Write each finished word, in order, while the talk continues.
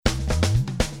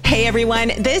Hey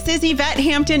everyone, this is Yvette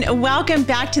Hampton. Welcome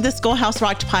back to the Schoolhouse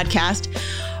Rocked podcast.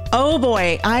 Oh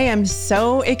boy, I am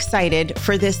so excited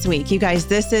for this week. You guys,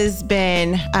 this has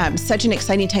been such an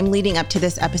exciting time leading up to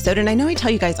this episode. And I know I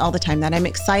tell you guys all the time that I'm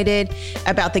excited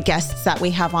about the guests that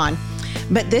we have on.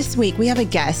 But this week we have a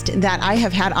guest that I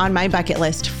have had on my bucket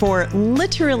list for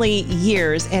literally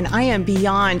years. And I am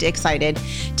beyond excited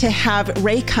to have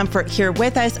Ray Comfort here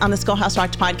with us on the Schoolhouse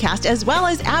Rocked podcast, as well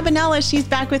as Abinella. She's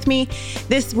back with me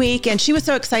this week. And she was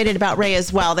so excited about Ray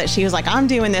as well that she was like, I'm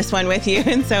doing this one with you.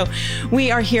 And so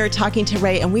we are here talking to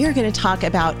Ray, and we are going to talk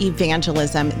about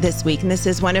evangelism this week. And this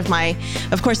is one of my,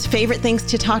 of course, favorite things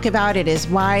to talk about. It is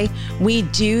why we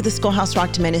do the Schoolhouse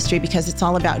Rocked ministry, because it's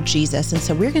all about Jesus. And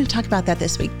so we're going to talk about that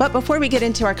this week. But before we get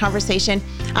into our conversation,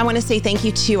 I want to say thank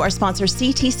you to our sponsor,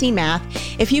 CTC Math.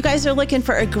 If you guys are looking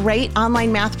for a great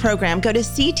online math program, go to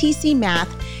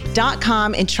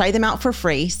ctcmath.com and try them out for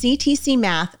free,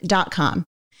 ctcmath.com.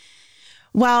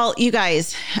 Well, you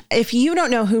guys, if you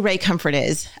don't know who Ray Comfort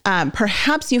is,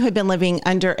 perhaps you have been living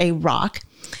under a rock,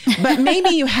 but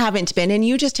maybe you haven't been, and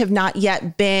you just have not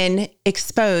yet been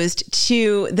exposed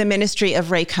to the ministry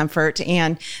of Ray Comfort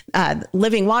and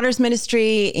Living Waters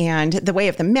ministry and the Way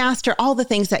of the Master, all the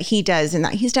things that he does and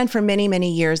that he's done for many,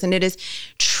 many years. And it is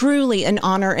truly an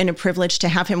honor and a privilege to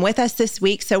have him with us this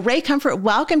week. So Ray Comfort,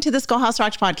 welcome to the Schoolhouse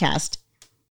Rocked podcast.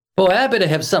 Boy, I better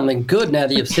have something good now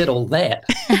that you've said all that.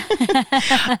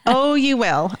 Oh, you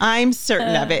will. I'm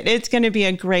certain of it. It's going to be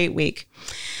a great week.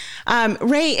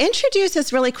 Ray, introduce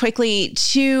us really quickly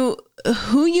to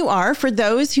who you are for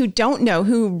those who don't know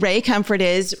who Ray Comfort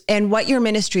is and what your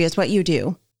ministry is, what you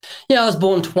do. Yeah, I was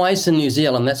born twice in New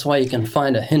Zealand. That's why you can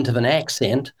find a hint of an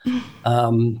accent.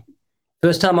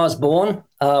 First time I was born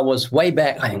was way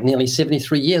back, I think nearly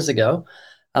 73 years ago.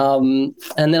 And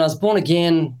then I was born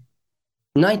again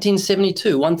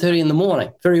 1972, 1:30 in the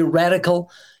morning. Very radical,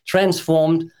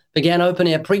 transformed. Began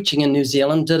open-air preaching in New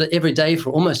Zealand, did it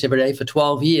almost every day for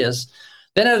 12 years.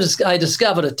 Then I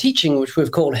discovered a teaching which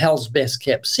we've called Hell's Best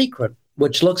Kept Secret,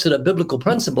 which looks at a biblical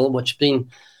principle which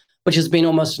has been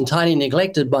almost entirely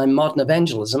neglected by modern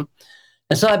evangelism.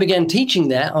 And so I began teaching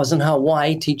that. I was in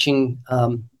Hawaii teaching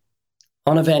on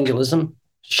evangelism,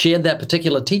 shared that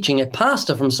particular teaching. A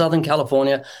pastor from Southern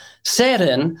California sat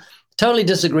in, totally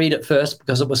disagreed at first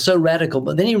because it was so radical,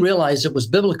 but then he realized it was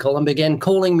biblical and began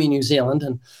calling me New Zealand.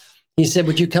 And he said,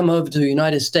 would you come over to the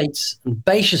United States and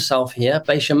base yourself here,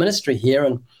 base your ministry here,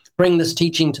 and bring this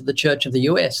teaching to the Church of the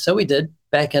U.S.? So we did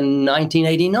back in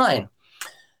 1989.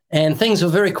 And things were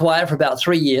very quiet for about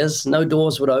 3 years. No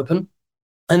doors would open.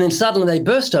 And then suddenly they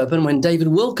burst open when David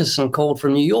Wilkerson called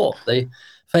from New York, the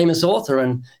famous author,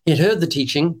 and he'd heard the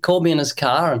teaching, called me in his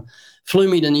car and flew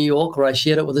me to New York, where I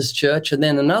shared it with his church. And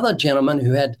then another gentleman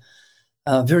who had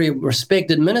a very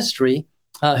respected ministry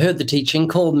heard the teaching,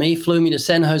 called me, flew me to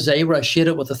San Jose, where I shared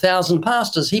it with 1,000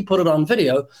 pastors. He put it on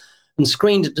video and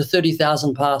screened it to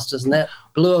 30,000 pastors, and that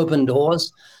blew open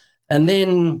doors. And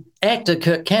then actor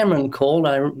Kirk Cameron called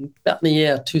about the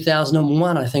year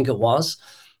 2001, I think it was.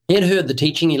 He had heard the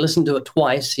teaching. He listened to it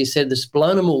twice. He said this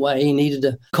blown him away. He needed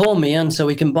to call me in, so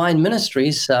we combined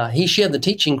ministries. He shared the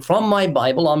teaching from my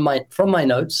Bible, from my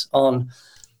notes on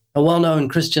a well-known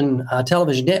Christian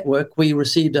television network. We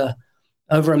received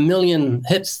over 1 million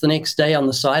hits the next day on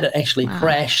the site. It actually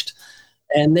crashed.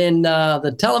 And then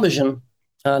the television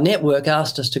network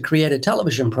asked us to create a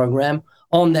television program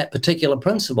on that particular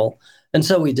principle. And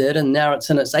so we did, and now it's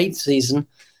in its 8th season.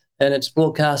 And it's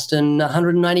broadcast in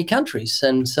 190 countries.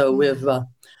 And so we've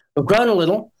grown a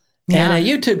little. Yeah. And our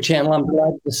YouTube channel, I'm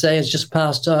delighted to say, has just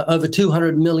passed over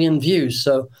 200 million views.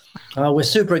 So we're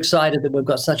super excited that we've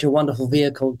got such a wonderful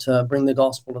vehicle to bring the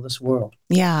gospel to this world.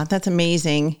 Yeah, that's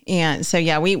amazing. And so,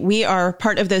 yeah, we are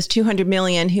part of those 200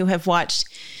 million who have watched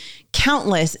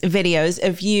countless videos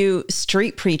of you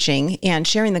street preaching and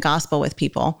sharing the gospel with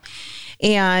people.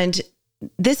 And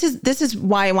this is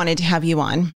why I wanted to have you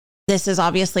on. This is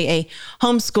obviously a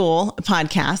homeschool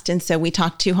podcast. And so we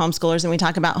talk to homeschoolers and we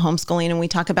talk about homeschooling and we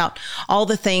talk about all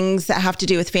the things that have to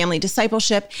do with family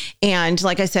discipleship. And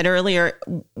like I said earlier,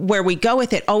 where we go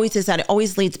with it always is that it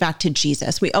always leads back to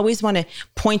Jesus. We always want to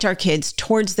point our kids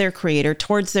towards their creator,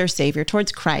 towards their savior,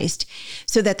 towards Christ,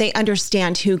 so that they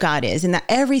understand who God is, and that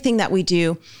everything that we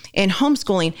do in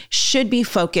homeschooling should be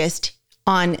focused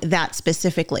on that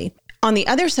specifically. On the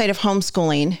other side of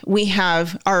homeschooling, we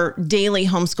have our daily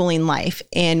homeschooling life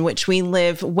in which we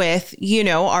live with,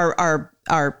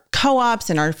 our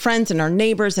co-ops and our friends and our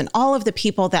neighbors and all of the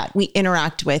people that we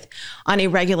interact with on a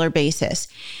regular basis.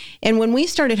 And when we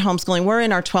started homeschooling, we're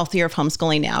in our 12th year of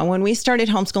homeschooling now. When we started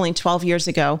homeschooling 12 years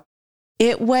ago,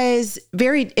 it was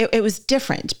it was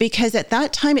different, because at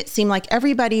that time it seemed like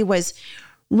everybody was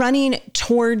running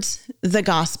towards the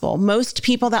gospel. Most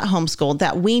people that homeschooled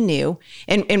that we knew,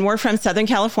 and we're from Southern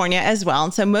California as well.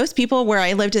 And so most people where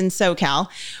I lived in SoCal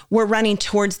were running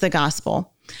towards the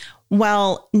gospel.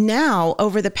 Well, now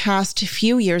over the past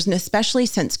few years, and especially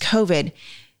since COVID,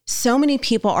 so many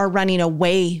people are running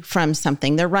away from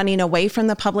something. They're running away from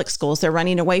the public schools. They're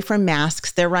running away from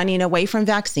masks. They're running away from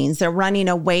vaccines. They're running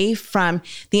away from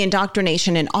the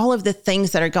indoctrination and all of the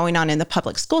things that are going on in the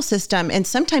public school system and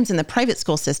sometimes in the private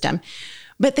school system.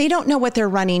 But they don't know what they're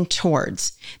running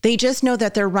towards. They just know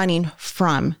that they're running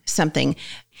from something.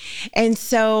 And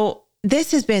so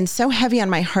this has been so heavy on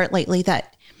my heart lately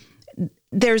that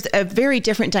there's a very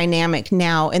different dynamic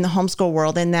now in the homeschool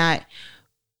world, in that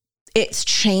it's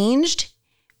changed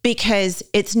because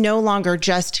it's no longer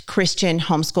just Christian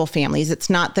homeschool families. It's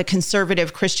not the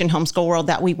conservative Christian homeschool world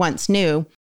that we once knew,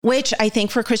 which I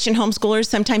think for Christian homeschoolers,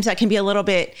 sometimes that can be a little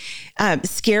bit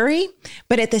scary.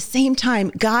 But at the same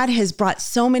time, God has brought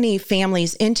so many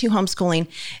families into homeschooling,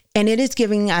 and it is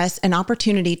giving us an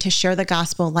opportunity to share the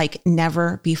gospel like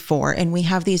never before. And we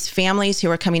have these families who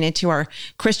are coming into our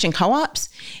Christian co-ops,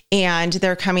 and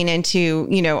they're coming into,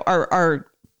 our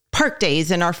park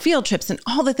days and our field trips and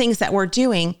all the things that we're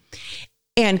doing.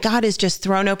 And God has just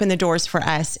thrown open the doors for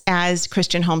us as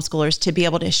Christian homeschoolers to be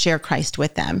able to share Christ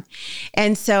with them.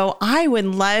 And so I would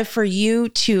love for you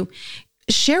to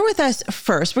share with us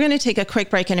first. We're going to take a quick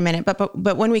break in a minute,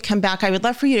 but when we come back, I would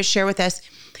love for you to share with us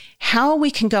how we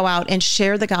can go out and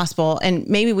share the gospel. And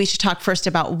maybe we should talk first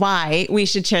about why we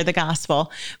should share the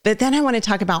gospel. But then I want to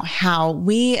talk about how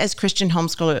we as Christian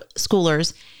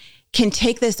homeschoolers can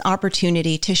take this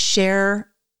opportunity to share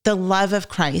the love of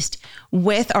Christ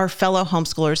with our fellow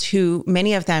homeschoolers who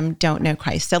many of them don't know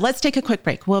Christ. So let's take a quick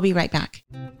break. We'll be right back.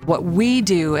 What we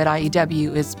do at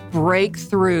IEW is break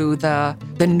through the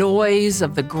noise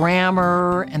of the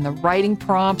grammar and the writing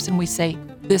prompts, and we say,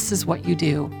 this is what you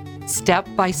do, step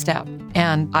by step.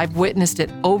 And I've witnessed it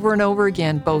over and over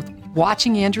again, both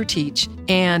watching Andrew teach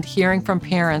and hearing from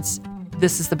parents,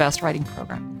 this is the best writing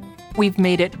program. We've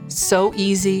made it so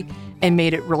easy and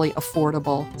made it really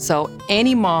affordable. So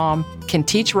any mom can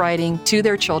teach writing to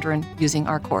their children using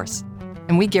our course,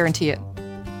 and we guarantee it.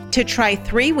 To try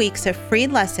 3 weeks of free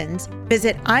lessons,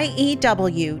 visit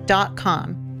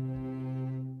IEW.com.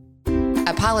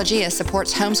 Apologia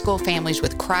supports homeschool families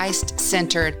with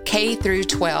Christ-centered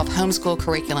K-12 homeschool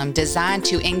curriculum designed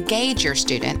to engage your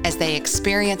student as they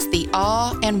experience the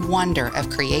awe and wonder of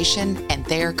creation and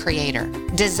their creator.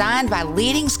 Designed by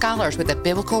leading scholars with a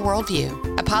biblical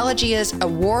worldview, Apologia's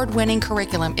award-winning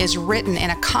curriculum is written in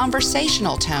a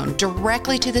conversational tone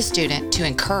directly to the student to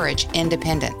encourage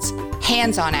independence.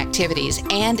 Hands-on activities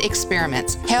and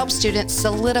experiments help students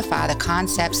solidify the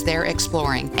concepts they're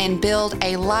exploring and build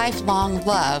a lifelong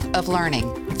love of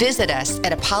learning. Visit us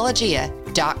at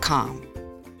apologia.com.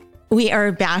 We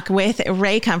are back with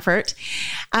Ray Comfort.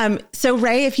 So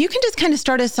Ray, if you can just kind of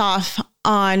start us off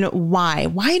on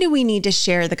why do we need to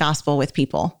share the gospel with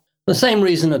people? The same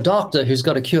reason a doctor who's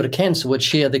got a cure to cancer would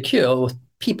share the cure with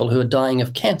people who are dying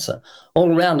of cancer.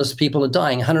 All around us, people are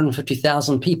dying.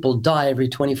 150,000 people die every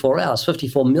 24 hours,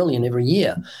 54 million every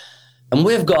year. And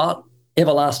we've got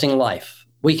everlasting life.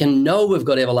 We can know we've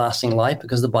got everlasting life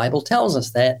because the Bible tells us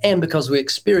that, and because we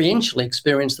experientially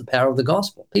experience the power of the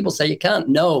gospel. People say you can't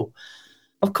know.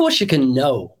 Of course you can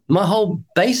know. My whole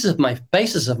basis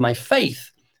of my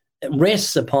faith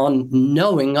rests upon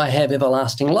knowing I have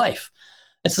everlasting life.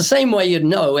 It's the same way you'd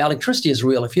know electricity is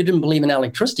real. If you didn't believe in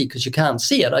electricity because you can't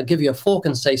see it, I'd give you a fork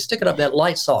and say, stick it up that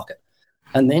light socket.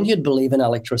 And then you'd believe in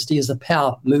electricity as the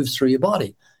power moves through your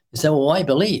body. You say, well, I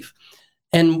believe.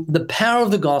 And the power of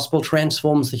the gospel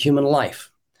transforms the human life.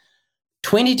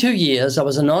 22 years, I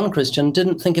was a non-Christian,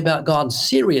 didn't think about God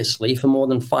seriously for more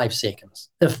than 5 seconds,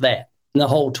 if that, in the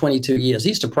whole 22 years. I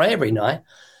used to pray every night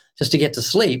just to get to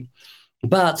sleep.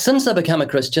 But since I become a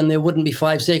Christian, there wouldn't be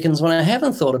 5 seconds when I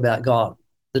haven't thought about God.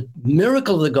 The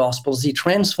miracle of the gospel is he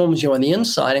transforms you on the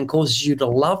inside and causes you to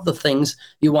love the things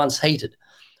you once hated.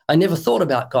 I never thought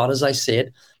about God, as I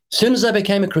said. As soon as I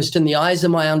became a Christian, the eyes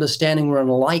of my understanding were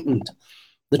enlightened.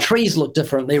 The trees looked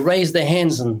different. They raised their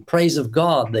hands in praise of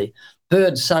God. The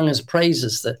birds sung his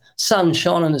praises. The sun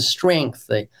shone in his strength.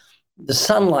 The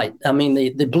sunlight,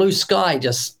 the blue sky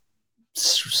just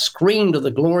screamed of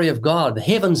the glory of God. The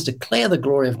heavens declare the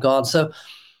glory of God. So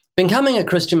becoming a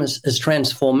Christian is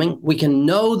transforming. We can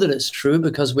know that it's true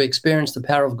because we experience the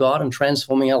power of God in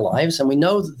transforming our lives, and we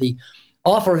know that the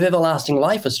offer of everlasting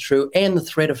life is true and the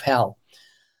threat of hell.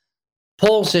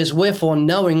 Paul says, wherefore,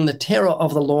 knowing the terror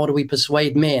of the Lord, we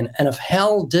persuade men. And if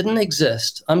hell didn't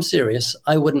exist, I'm serious,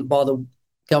 I wouldn't bother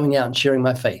going out and sharing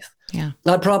my faith. Yeah.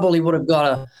 I probably would have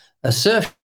got a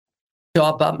surf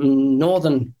shop up in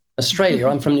northern Australia.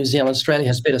 I'm from New Zealand. Australia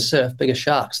has better surf, bigger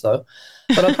sharks, though.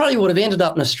 But I probably would have ended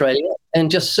up in Australia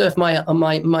and just surfed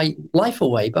my life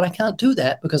away. But I can't do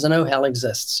that because I know hell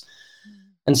exists.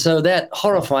 And so that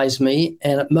horrifies me,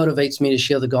 and it motivates me to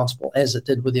share the gospel, as it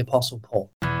did with the Apostle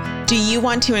Paul. Do you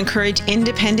want to encourage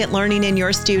independent learning in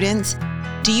your students?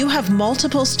 Do you have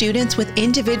multiple students with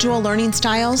individual learning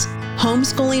styles?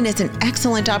 Homeschooling is an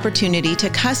excellent opportunity to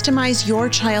customize your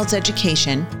child's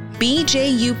education.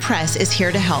 BJU Press is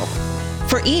here to help.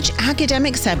 For each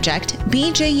academic subject,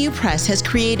 BJU Press has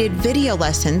created video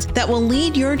lessons that will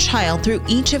lead your child through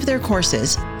each of their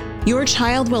courses. Your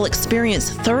child will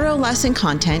experience thorough lesson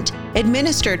content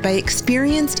administered by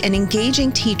experienced and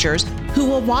engaging teachers who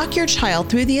will walk your child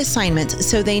through the assignments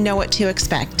so they know what to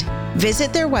expect.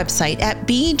 Visit their website at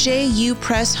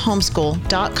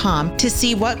bjupresshomeschool.com to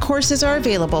see what courses are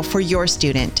available for your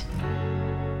student.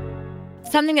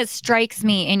 Something that strikes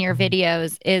me in your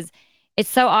videos is it's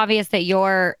so obvious that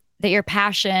your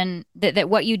passion, that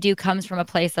what you do comes from a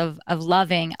place of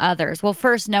loving others. Well,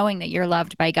 first knowing that you're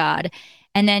loved by God,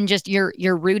 and then just your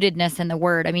rootedness in the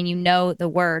word. I mean, you know the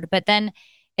word, but then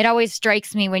it always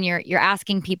strikes me when you're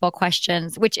asking people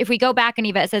questions, which if we go back and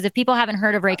Yvette says, if people haven't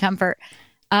heard of Ray Comfort,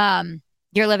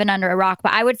 you're living under a rock.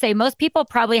 But I would say most people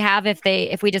probably have,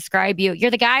 if we describe you,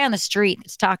 you're the guy on the street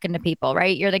that's talking to people,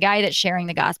 right? You're the guy that's sharing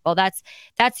the gospel. That's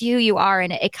who you are.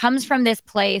 And it comes from this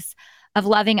place of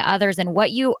loving others. And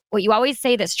what you always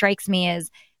say that strikes me is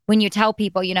when you tell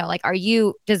people, like,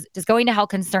 does going to hell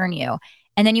concern you?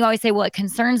 And then you always say, well, it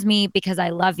concerns me because I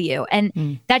love you.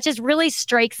 And that just really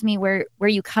strikes me where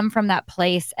you come from, that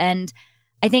place. And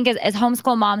I think as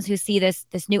homeschool moms who see this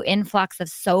new influx of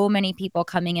so many people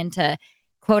coming into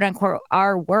quote unquote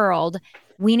our world,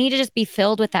 we need to just be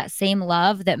filled with that same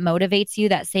love that motivates you,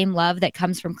 that same love that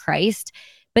comes from Christ.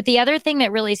 But the other thing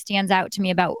that really stands out to me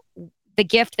about the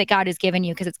gift that God has given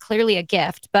you, because it's clearly a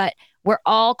gift, but we're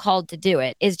all called to do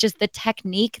it, is just the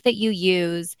technique that you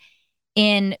use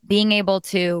in being able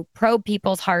to probe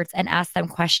people's hearts and ask them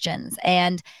questions.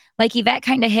 And like Yvette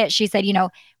kind of hit, she said,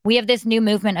 we have this new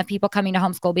movement of people coming to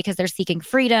homeschool because they're seeking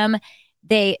freedom.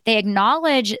 They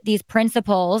acknowledge these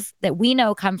principles that we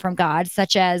know come from God,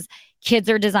 such as kids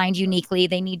are designed uniquely.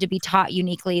 They need to be taught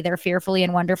uniquely. They're fearfully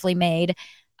and wonderfully made.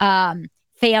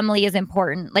 Family is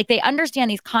important. Like, they understand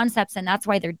these concepts, and that's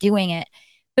why they're doing it.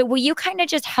 But will you kind of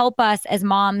just help us as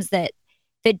moms that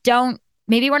don't,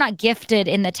 maybe we're not gifted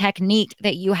in the technique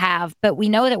that you have, but we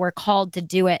know that we're called to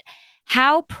do it.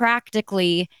 How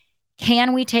practically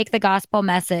can we take the gospel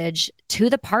message to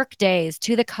the park days,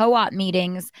 to the co-op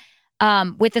meetings,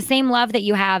 with the same love that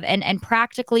you have, and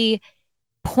practically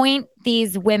point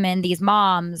these women, these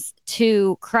moms,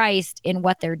 to Christ in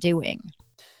what they're doing?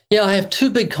 Yeah, I have two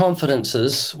big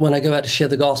confidences when I go out to share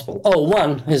the gospel. Oh,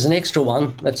 one is an extra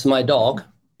one. That's my dog,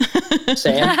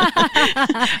 Sam.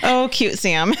 Oh, cute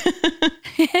Sam. With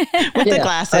the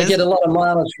glasses. I get a lot of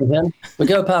mileage from him. We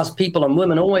go past people, and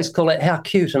women always call out, how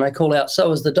cute, and I call out,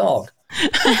 so is the dog.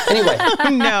 Anyway.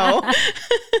 No.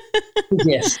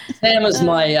 Yes. Sam is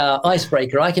my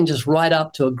icebreaker. I can just ride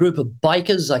up to a group of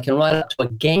bikers. I can ride up to a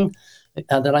gang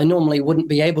that I normally wouldn't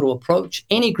be able to approach.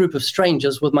 Any group of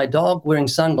strangers with my dog wearing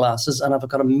sunglasses, and I've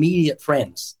got immediate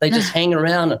friends. They just hang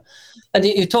around. And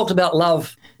you talked about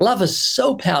love. Love is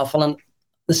so powerful. And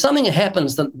there's something that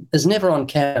happens that is never on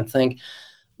camera. I think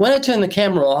when I turn the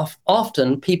camera off,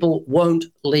 often people won't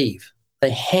leave.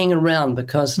 They hang around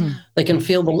because they can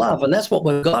feel the love. And that's what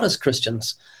we've got as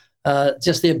Christians,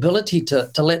 just the ability to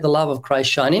let the love of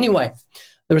Christ shine. Anyway,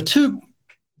 there are two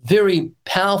very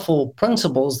powerful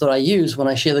principles that I use when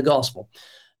I share the gospel.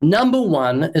 Number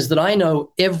one is that I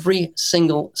know every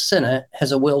single sinner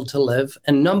has a will to live.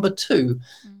 And number two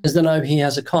is that I know he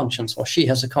has a conscience, or she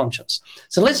has a conscience.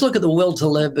 So let's look at the will to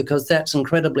live, because that's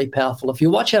incredibly powerful. If you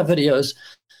watch our videos,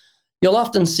 you'll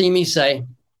often see me say,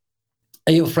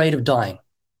 are you afraid of dying?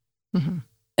 Mm-hmm.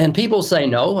 And people say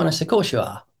no. And I say, of course you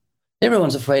are.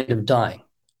 Everyone's afraid of dying.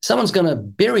 Someone's going to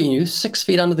bury you 6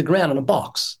 feet under the ground in a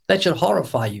box. That should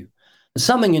horrify you. There's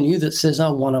something in you that says, I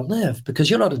want to live, because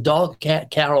you're not a dog, cat,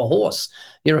 cow, or horse.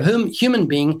 You're a human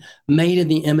being made in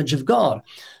the image of God.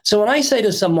 So when I say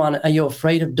to someone, are you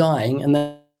afraid of dying? And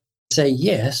they say,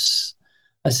 yes,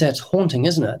 I say, it's haunting,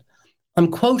 isn't it?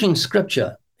 I'm quoting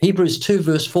scripture. Hebrews 2,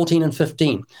 verse 14 and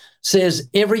 15 says,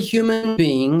 every human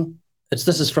being, this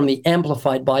is from the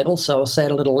Amplified Bible, so I'll say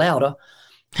it a little louder.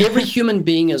 Every human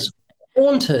being is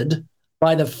haunted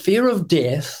by the fear of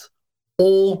death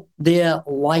all their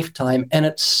lifetime. And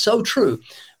it's so true.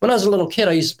 When I was a little kid,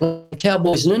 I used to play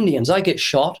cowboys and Indians. I get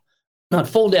shot, and I'd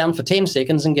fall down for 10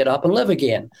 seconds and get up and live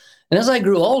again. And as I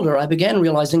grew older, I began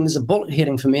realizing there's a bullet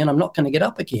heading for me and I'm not going to get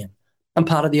up again. I'm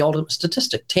part of the ultimate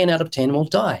statistic. 10 out of 10 will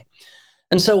die.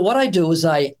 And so what I do is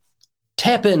I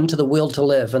tap into the will to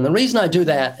live. And the reason I do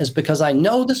that is because I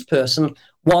know this person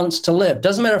wants to live.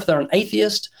 Doesn't matter if they're an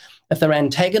atheist, if they're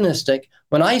antagonistic.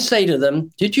 When I say to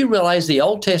them, did you realize the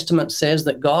Old Testament says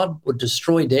that God would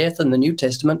destroy death, and the New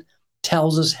Testament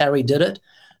tells us how he did it?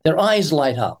 Their eyes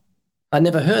light up. I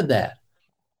never heard that,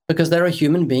 because they're a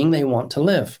human being. They want to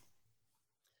live.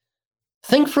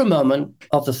 Think for a moment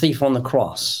of the thief on the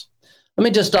cross. Let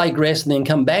me just digress and then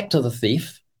come back to the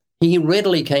thief. He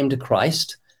readily came to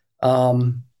Christ.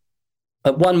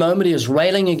 At one moment, he was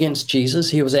railing against Jesus.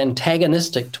 He was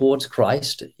antagonistic towards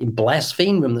Christ. He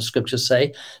blasphemed him, the scriptures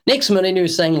say. Next minute, he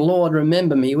was saying, Lord,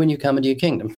 remember me when you come into your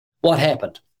kingdom. What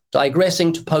happened?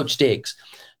 Digressing to poached eggs.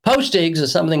 Poached eggs are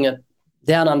something that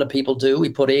down under people do. We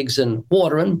put eggs in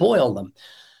water and boil them.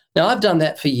 Now, I've done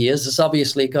that for years. It's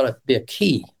obviously got to be a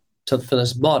key for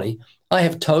this body. I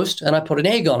have toast and I put an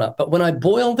egg on it. But when I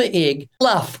boil the egg,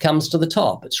 fluff comes to the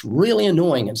top. It's really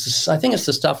annoying. I think it's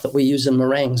the stuff that we use in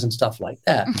meringues and stuff like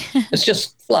that. It's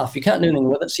just fluff. You can't do anything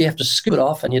with it. So you have to scoop it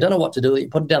off and you don't know what to do. You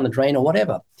put it down the drain or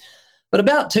whatever. But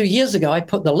about 2 years ago, I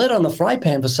put the lid on the fry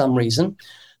pan for some reason.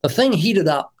 The thing heated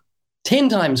up 10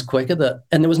 times quicker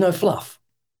and there was no fluff.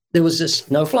 There was just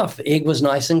no fluff. The egg was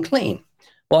nice and clean.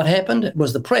 What happened? It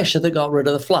was the pressure that got rid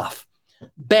of the fluff.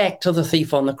 Back to the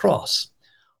thief on the cross.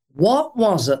 What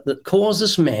was it that caused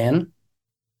this man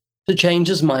to change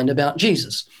his mind about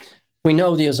Jesus? We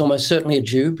know that he was almost certainly a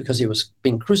Jew because he was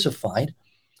being crucified.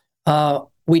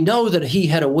 We know that he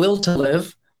had a will to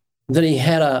live, that he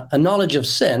had a knowledge of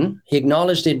sin. He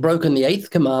acknowledged he'd broken the 8th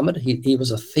commandment. He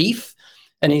was a thief.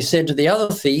 And he said to the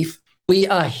other thief, we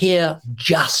are here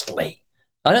justly.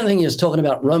 I don't think he was talking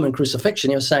about Roman crucifixion.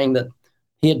 He was saying that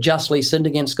he had justly sinned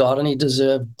against God and he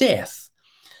deserved death.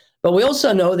 But we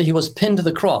also know that he was pinned to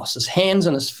the cross. His hands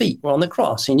and his feet were on the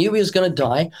cross. He knew he was going to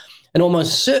die. And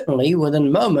almost certainly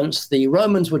within moments, the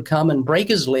Romans would come and break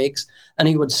his legs and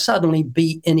he would suddenly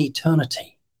be in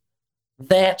eternity.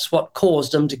 That's what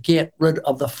caused him to get rid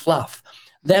of the fluff.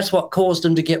 That's what caused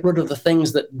him to get rid of the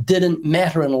things that didn't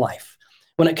matter in life.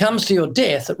 When it comes to your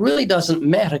death, it really doesn't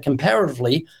matter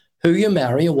comparatively who you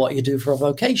marry or what you do for a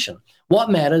vocation.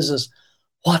 What matters is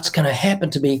what's going to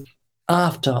happen to me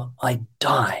after I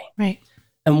die. Right.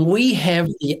 And we have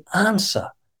the answer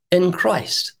in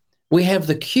Christ. We have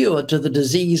the cure to the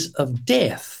disease of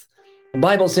death. The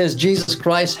Bible says Jesus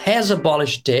Christ has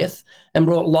abolished death and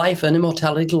brought life and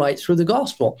immortality to light through the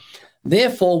gospel.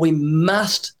 Therefore, we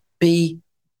must be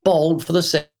bold for the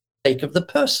sake of the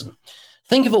person.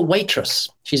 Think of a waitress.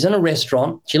 She's in a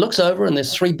restaurant. She looks over and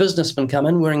there's 3 businessmen come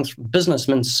in wearing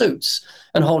businessmen suits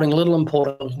and holding little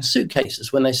important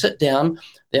suitcases. When they sit down,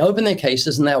 they open their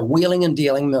cases and they're wheeling and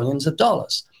dealing millions of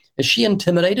dollars. Is she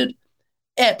intimidated?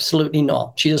 Absolutely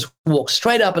not. She just walks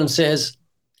straight up and says,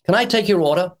 can I take your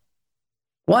order?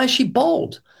 Why is she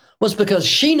bold? Well, it's because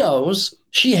she knows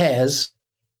she has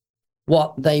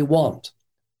what they want,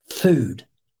 food.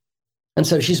 And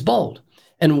so she's bold.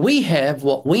 And we have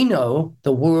what we know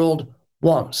the world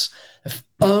wants. If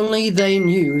only they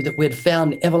knew that we'd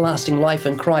found everlasting life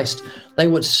in Christ, they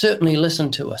would certainly listen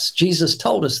to us. Jesus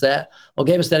told us that, or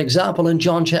gave us that example in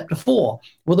John chapter 4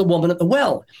 with a woman at the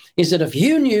well. He said, if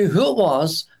you knew who it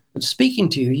was that's speaking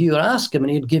to you, you would ask him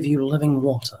and he'd give you living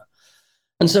water.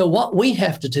 And so what we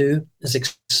have to do is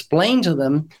explain to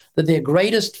them that their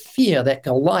greatest fear, that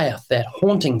Goliath, that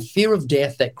haunting fear of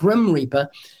death, that grim reaper,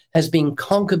 has been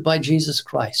conquered by Jesus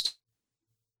Christ.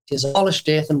 He has abolished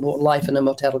death and brought life and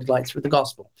immortality light through the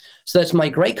gospel. So that's my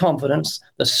great confidence.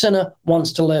 The sinner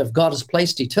wants to live. God has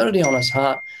placed eternity on his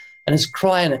heart, and his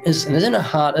cry in his inner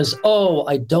heart is, oh,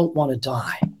 I don't want to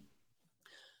die.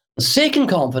 The second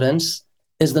confidence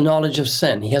is the knowledge of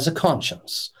sin. He has a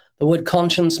conscience. The word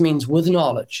conscience means with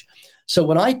knowledge. So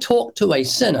when I talk to a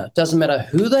sinner, it doesn't matter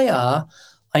who they are,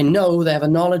 I know they have a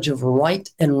knowledge of right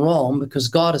and wrong because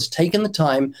God has taken the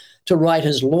time to write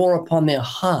his law upon their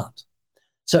heart.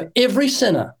 So every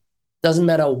sinner, doesn't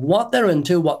matter what they're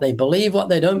into, what they believe, what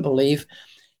they don't believe,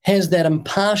 has that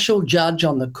impartial judge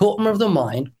on the courtroom of the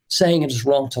mind saying it is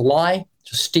wrong to lie,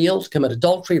 to steal, to commit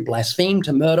adultery, blaspheme,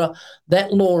 to murder.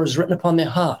 That law is written upon their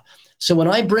heart. So when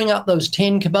I bring up those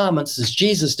 10 commandments, as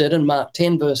Jesus did in Mark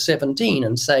 10, verse 17,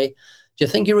 and say, do you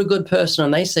think you're a good person?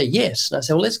 And they say, yes. And I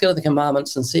say, well, let's go to the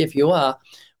commandments and see if you are.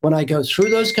 When I go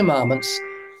through those commandments,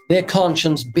 their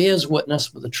conscience bears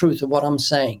witness with the truth of what I'm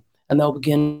saying. And they'll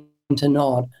begin to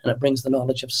nod, and it brings the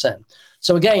knowledge of sin.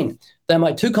 So again, they're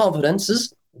my two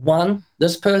confidences. One,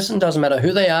 this person, doesn't matter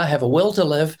who they are, have a will to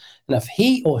live. And if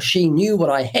he or she knew what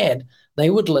I had, they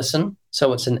would listen.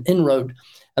 So it's an inroad.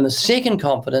 And the second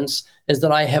confidence is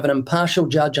that I have an impartial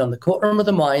judge on the courtroom of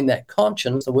the mind, that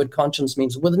conscience, the word conscience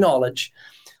means with knowledge.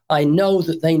 I know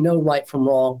that they know right from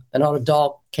wrong. They're not a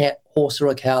dog, cat, horse, or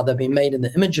a cow. They've been made in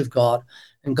the image of God,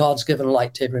 and God's given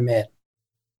light to every man.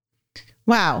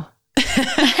 Wow.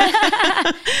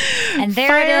 And there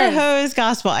Fire it is. hose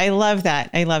gospel. I love that.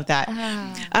 I love that.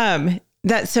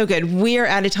 That's so good. We're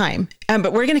out of time,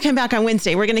 but we're going to come back on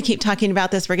Wednesday. We're going to keep talking about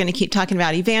this. We're going to keep talking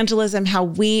about evangelism, how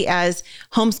we as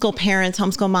homeschool parents,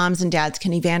 homeschool moms and dads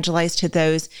can evangelize to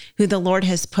those who the Lord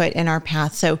has put in our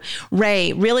path. So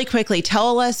Ray, really quickly,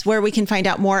 tell us where we can find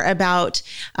out more about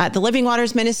the Living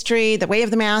Waters Ministry, the Way of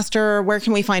the Master. Where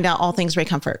can we find out all things Ray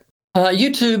Comfort?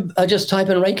 YouTube, just type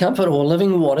in Ray Comfort or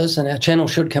Living Waters and our channel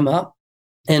should come up.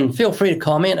 And feel free to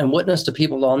comment and witness to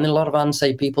people on there. A lot of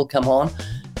unsaved people come on.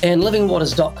 And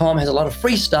livingwaters.com has a lot of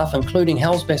free stuff, including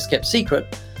Hell's Best Kept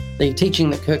Secret, the teaching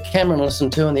that Kirk Cameron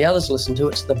listened to and the others listened to.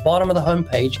 It's at the bottom of the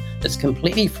homepage. It's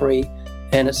completely free,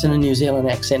 and it's in a New Zealand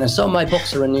accent. And so my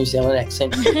books are in New Zealand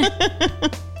accent.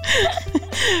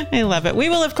 I love it. We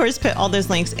will, of course, put all those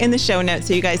links in the show notes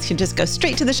so you guys can just go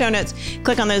straight to the show notes,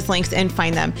 click on those links and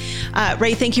find them.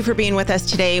 Ray, thank you for being with us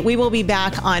today. We will be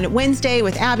back on Wednesday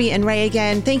with Abby and Ray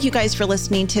again. Thank you guys for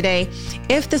listening today.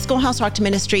 If the Schoolhouse Rocked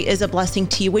ministry is a blessing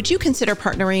to you, would you consider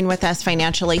partnering with us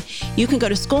financially? You can go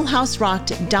to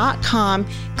schoolhouserocked.com,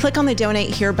 click on the donate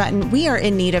here button. We are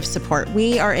in need of support.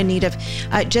 We are in need of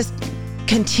just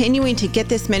continuing to get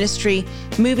this ministry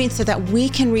moving so that we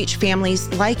can reach families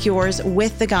like yours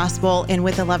with the gospel and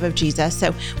with the love of Jesus.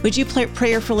 So would you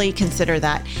prayerfully consider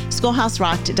that?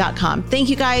 Schoolhouserocked.com. Thank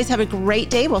you guys. Have a great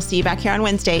day. We'll see you back here on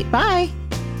Wednesday. Bye.